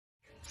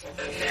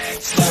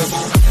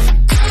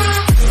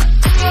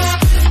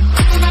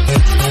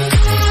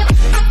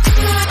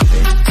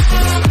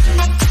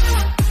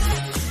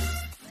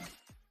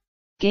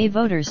Gay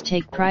voters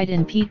take pride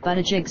in Pete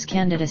Buttigieg's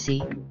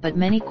candidacy, but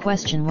many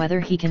question whether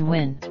he can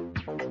win.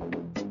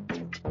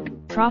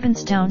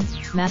 Provincetown,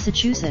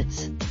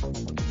 Massachusetts.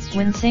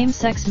 When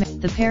same-sex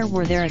the pair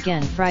were there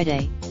again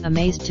Friday,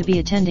 amazed to be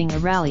attending a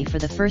rally for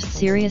the first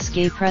serious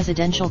gay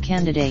presidential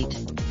candidate.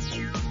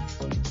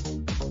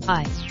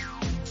 I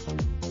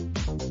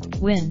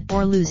win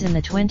or lose in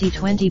the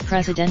 2020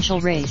 presidential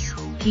race,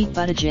 Pete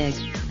Buttigieg,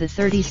 the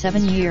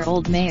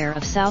 37-year-old mayor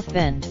of South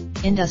Bend,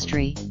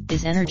 Industry,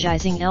 is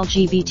energizing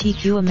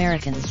LGBTQ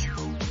Americans.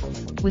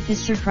 With his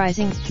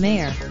surprising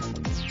mayor,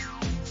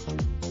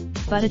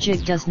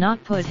 Buttigieg does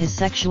not put his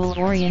sexual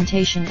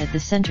orientation at the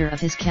center of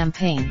his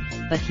campaign,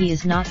 but he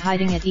is not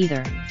hiding it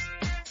either.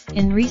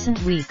 In recent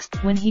weeks,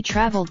 when he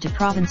traveled to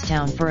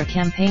Provincetown for a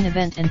campaign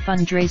event and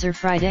fundraiser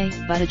Friday,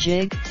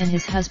 Buttigieg and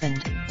his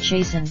husband,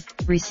 Jason,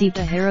 received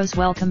a hero's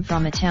welcome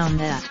from a town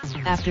that,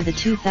 after the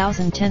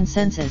 2010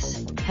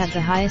 census, had the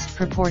highest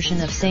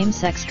proportion of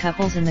same-sex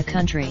couples in the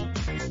country.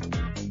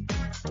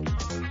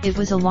 It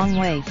was a long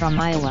way from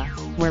Iowa,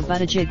 where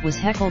Buttigieg was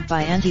heckled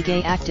by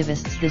anti-gay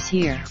activists this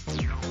year.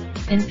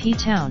 In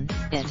P-Town,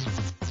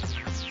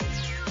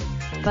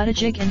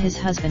 Buttigieg and his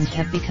husband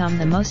have become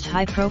the most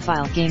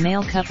high-profile gay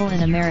male couple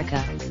in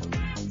America.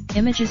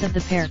 Images of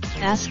the pair,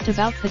 asked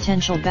about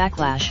potential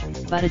backlash,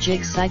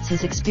 Buttigieg cites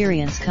his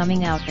experience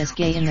coming out as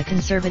gay in the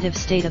conservative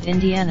state of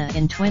Indiana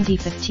in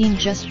 2015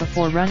 just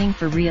before running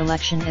for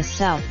re-election as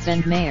South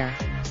Bend mayor.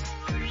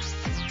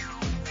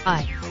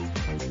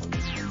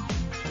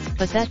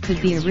 But that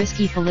could be a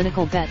risky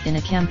political bet in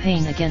a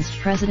campaign against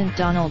President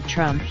Donald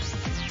Trump.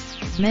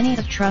 Many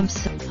of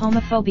Trump's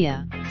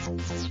homophobia.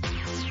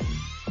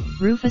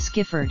 Rufus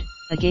Gifford,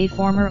 a gay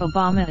former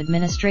Obama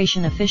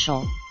administration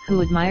official,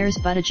 who admires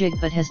Buttigieg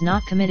but has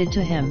not committed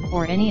to him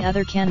or any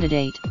other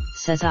candidate,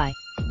 says I.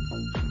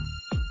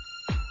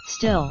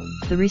 Still,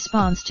 the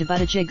response to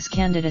Buttigieg's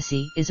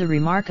candidacy is a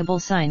remarkable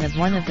sign of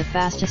one of the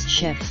fastest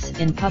shifts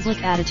in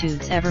public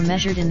attitudes ever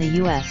measured in the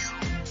U.S.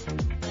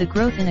 The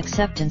growth in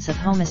acceptance of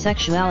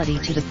homosexuality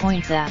to the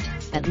point that,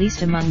 at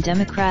least among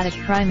Democratic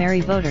primary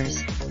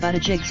voters,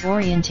 Buttigieg's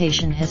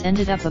orientation has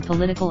ended up a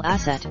political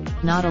asset,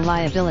 not a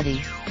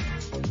liability.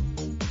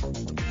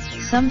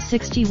 Some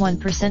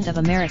 61% of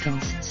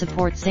Americans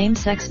support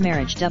same-sex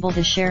marriage, double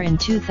the share in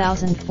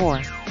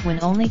 2004,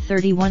 when only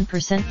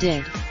 31%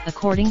 did,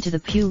 according to the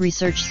Pew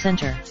Research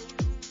Center.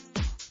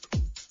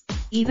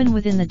 Even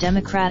within the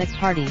Democratic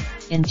Party,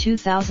 in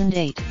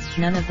 2008,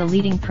 none of the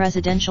leading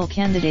presidential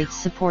candidates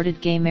supported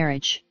gay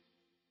marriage.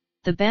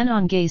 The ban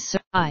on gays.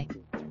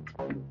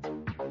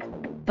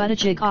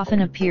 Buttigieg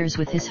often appears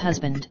with his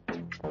husband.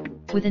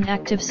 With an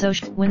active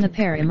social, when the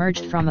pair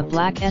emerged from a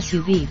black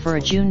SUV for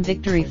a June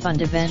Victory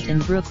Fund event in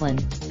Brooklyn,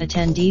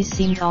 attendees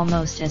seemed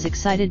almost as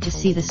excited to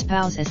see the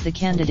spouse as the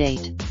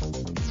candidate.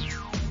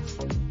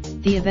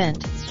 The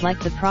event, like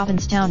the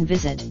Provincetown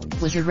visit,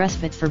 was a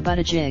respite for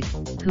Buttigieg,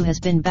 who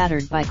has been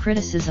battered by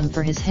criticism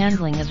for his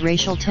handling of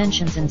racial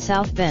tensions in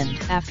South Bend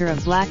after a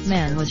black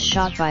man was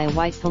shot by a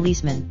white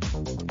policeman.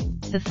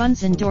 The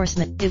fund's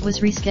endorsement, it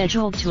was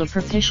rescheduled to a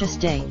propitious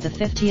day, the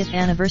 50th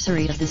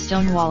anniversary of the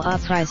Stonewall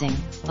Uprising,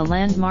 a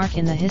landmark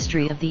in the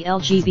history of the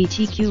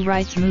LGBTQ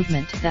rights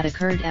movement that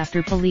occurred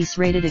after police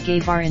raided a gay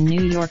bar in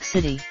New York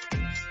City.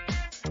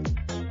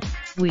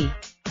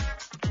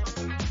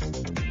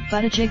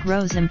 Buttigieg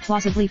rose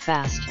implausibly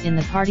fast in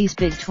the party's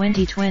big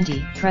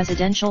 2020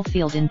 presidential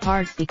field in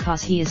part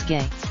because he is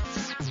gay.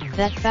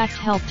 That fact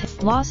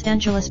helped. Los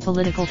Angeles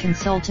political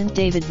consultant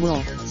David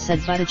Wolf said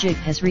Buttigieg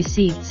has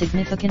received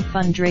significant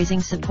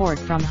fundraising support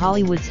from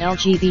Hollywood's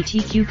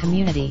LGBTQ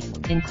community,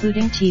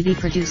 including TV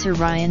producer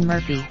Ryan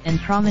Murphy and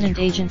prominent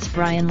agents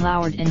Brian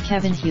Loward and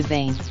Kevin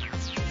Huvane.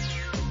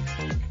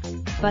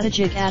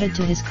 Buttigieg added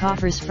to his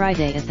coffers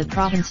Friday at the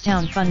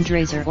Provincetown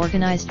fundraiser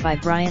organized by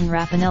Brian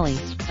Raffinelli,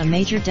 a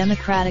major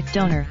Democratic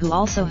donor who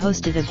also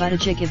hosted a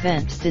Buttigieg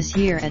event this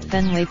year at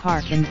Fenway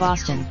Park in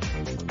Boston.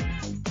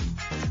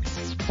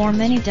 For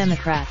many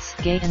Democrats,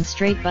 gay and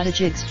straight,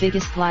 Buttigieg's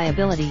biggest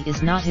liability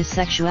is not his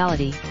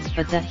sexuality,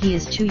 but that he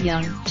is too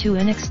young, too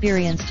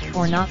inexperienced,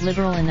 or not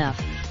liberal enough.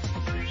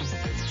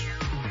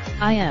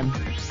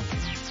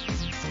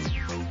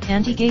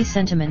 Anti-gay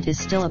sentiment is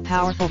still a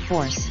powerful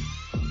force.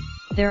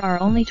 There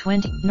are only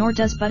 20, nor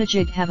does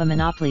Buttigieg have a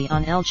monopoly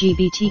on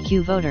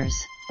LGBTQ voters.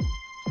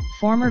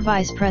 Former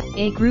Vice President,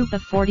 a group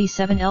of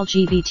 47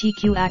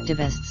 LGBTQ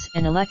activists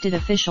and elected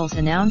officials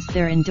announced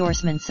their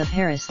endorsements of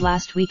Harris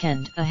last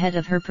weekend ahead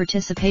of her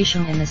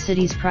participation in the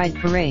city's Pride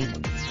Parade.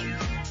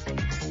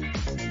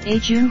 A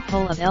June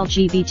poll of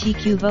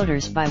LGBTQ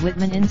voters by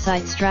Whitman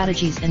Insight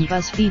Strategies and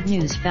BuzzFeed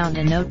News found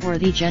a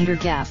noteworthy gender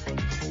gap.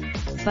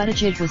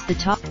 Buttigieg was the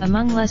top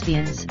among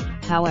lesbians,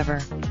 however,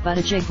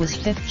 Buttigieg was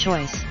fifth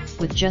choice,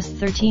 with just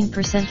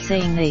 13%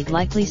 saying they'd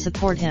likely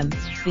support him,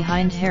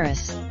 behind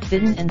Harris,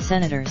 Biden and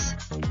senators.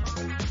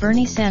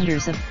 Bernie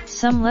Sanders of,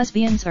 some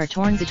lesbians are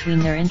torn between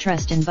their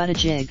interest in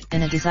Buttigieg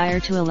and a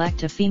desire to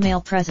elect a female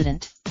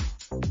president.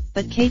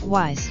 But Kate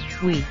Wise,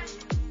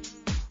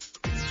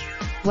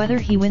 whether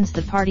he wins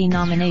the party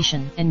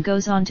nomination and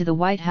goes on to the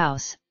White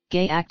House,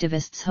 gay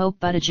activists hope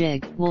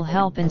Buttigieg will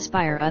help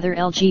inspire other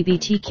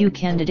LGBTQ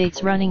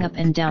candidates running up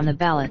and down the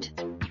ballot.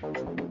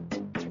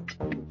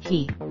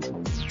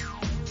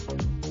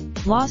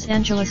 Los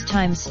Angeles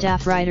Times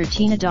staff writer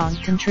Tina Dong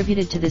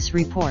contributed to this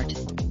report.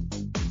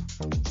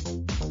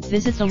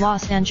 Visit the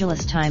Los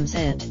Angeles Times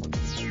ed.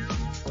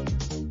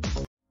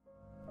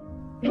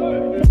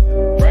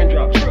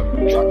 Raindrop,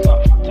 truck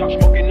top, top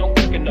smoking, no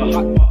cooking the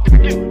hot pot.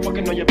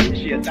 Fucking on your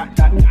bitch, yeah,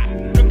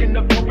 that. Looking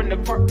up, open the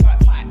park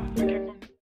pot.